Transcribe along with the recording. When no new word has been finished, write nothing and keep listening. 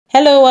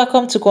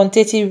welcome to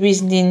Quantitative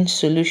Reasoning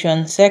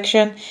Solution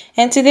section,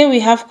 and today we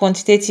have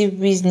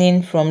Quantitative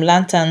Reasoning from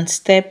Lantern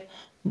Step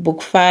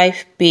Book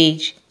 5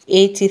 page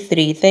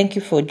 83. Thank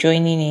you for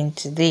joining in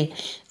today.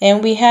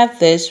 And we have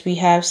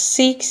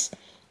 6,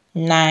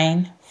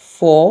 9,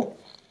 4,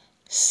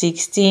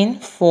 16,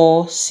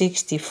 4,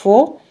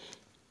 64,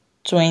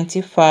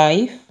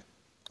 25,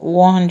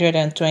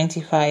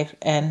 125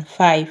 and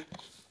 5.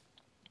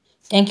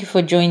 Thank you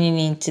for joining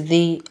in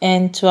today,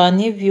 and to our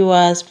new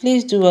viewers,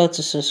 please do well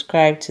to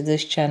subscribe to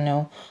this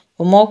channel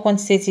for more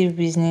quantitative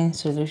reasoning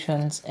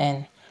solutions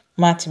and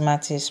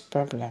mathematics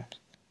problems.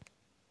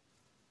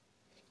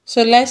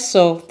 So let's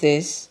solve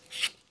this.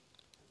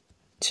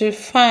 To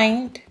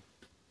find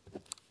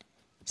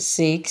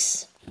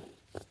 6,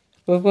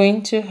 we're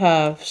going to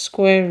have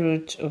square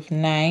root of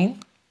 9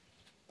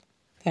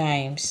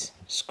 times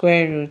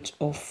square root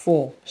of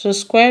 4. So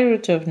square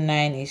root of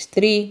 9 is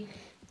 3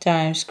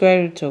 times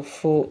square root of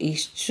 4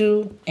 is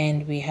 2,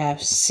 and we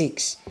have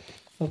 6.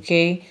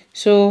 Okay,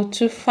 so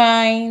to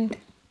find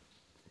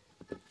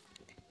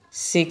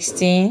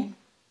 16,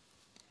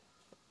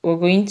 we're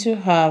going to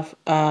have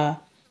a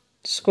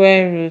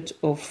square root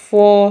of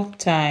 4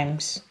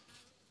 times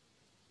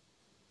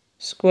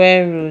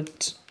square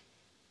root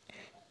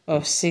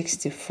of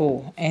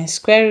 64, and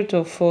square root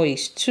of 4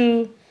 is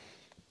 2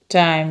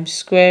 times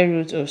square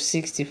root of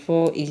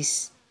 64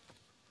 is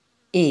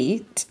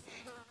 8,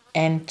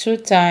 and 2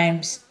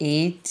 times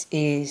 8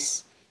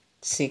 is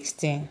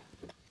 16.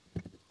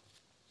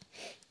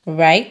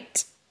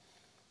 Right?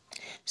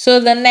 So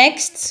the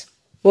next,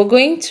 we're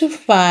going to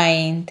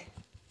find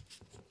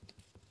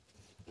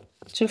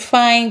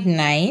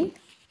 9.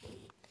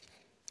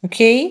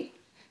 Okay?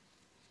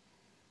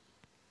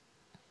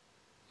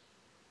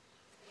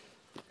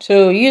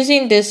 So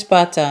using this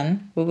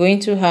pattern, we're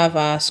going to have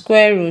our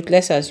square root.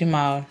 Let's assume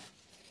our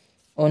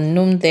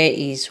unknown there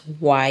is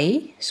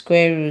y,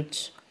 square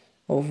root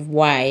of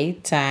y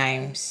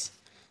times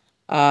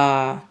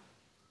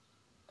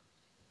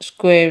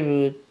square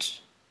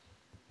root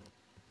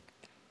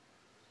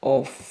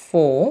of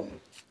 4,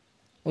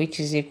 which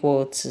is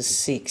equal to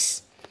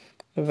 6.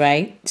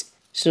 Right?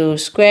 So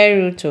square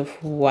root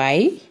of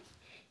y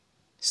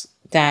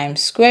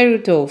times square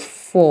root of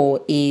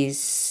 4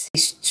 is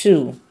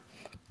 2.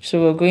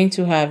 So we're going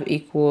to have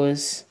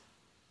equals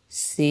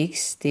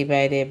 6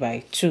 divided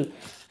by 2.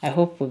 I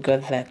hope we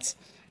got that.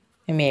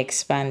 Let me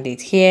expand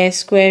it. Here,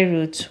 square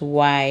root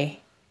y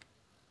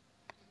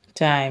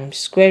times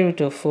square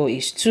root of 4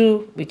 is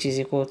 2, which is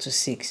equal to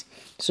 6.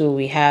 So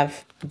we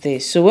have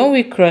this. So when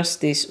we cross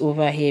this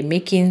over here,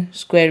 making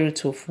square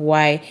root of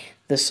y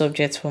the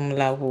subject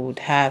formula, we would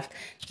have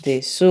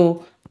this.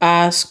 So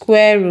our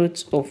square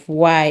root of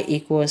y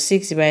equals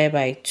 6 divided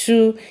by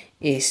 2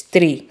 is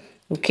 3.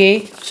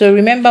 Okay, so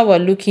remember we're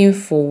looking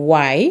for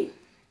y.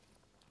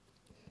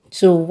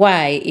 So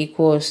y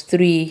equals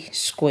 3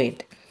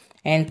 squared,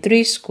 and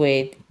 3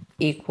 squared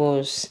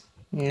equals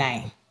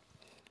 9.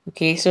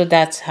 Okay, so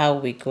that's how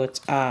we got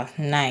our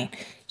 9.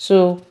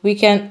 So we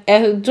can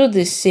do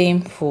the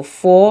same for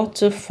 4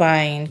 to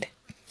find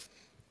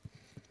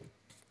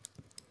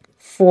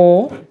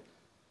 4.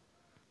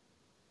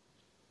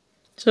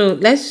 So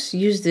let's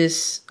use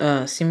this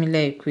similar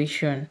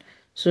equation.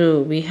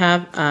 So we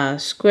have our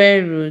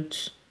square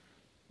root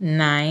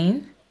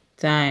 9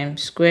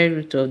 times square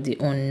root of the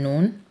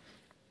unknown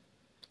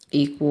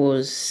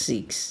equals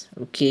 6.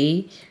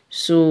 Okay,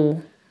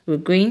 so we're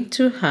going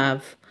to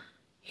have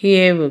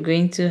here, we're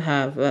going to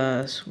have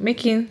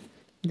making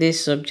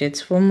this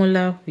subject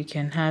formula, we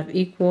can have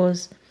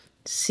equals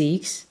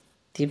 6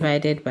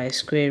 divided by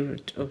square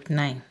root of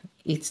 9.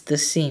 It's the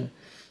same.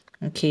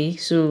 Okay,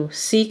 so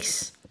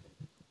 6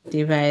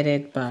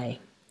 divided by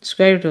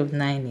square root of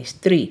 9 is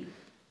 3.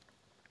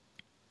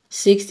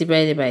 6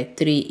 divided by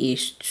 3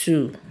 is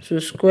 2. So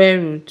square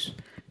root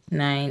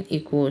 9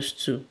 equals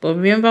 2. But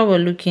remember, we're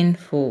looking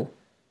for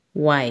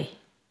y.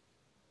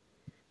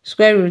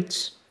 Square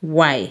root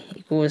y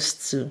equals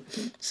 2.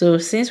 So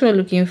since we're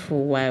looking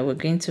for y, we're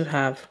going to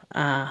have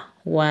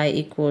y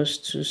equals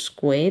 2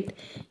 squared.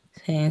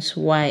 Hence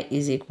y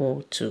is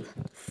equal to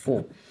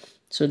 4.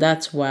 So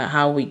that's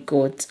how we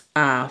got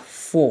our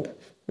 4.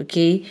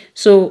 Okay,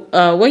 so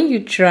when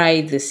you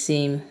try this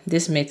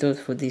method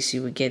for this,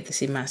 you will get the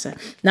same answer.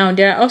 Now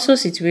there are also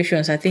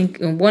situations, I think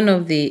in one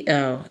of the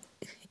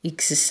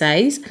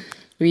exercise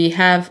we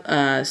have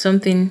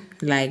something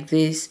like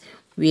this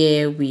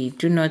where we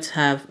do not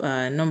have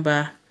a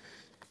number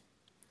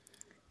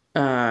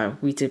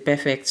with a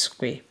perfect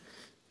square.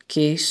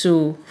 Okay,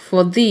 so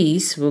for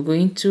this we're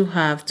going to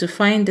have to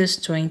find this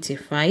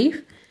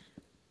 25.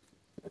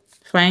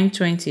 Find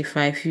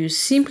 25. You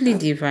simply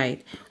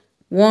divide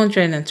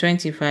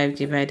 125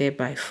 divided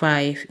by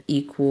 5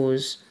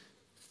 equals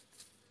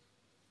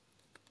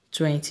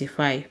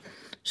 25.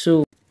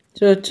 So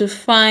to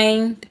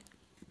find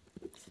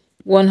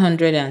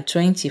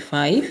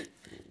 125,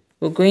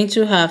 we're going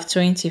to have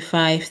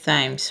 25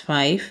 times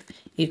 5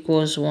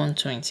 equals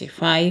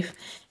 125.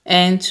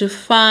 And to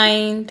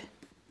find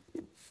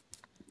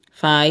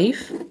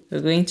 5. We're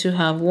going to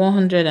have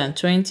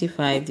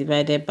 125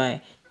 divided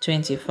by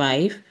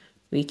 25,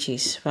 which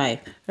is 5.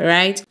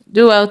 Alright,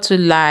 do well to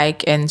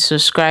like and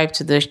subscribe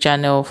to this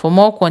channel for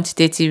more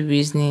quantitative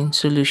reasoning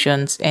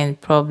solutions and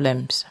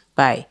problems.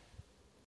 Bye.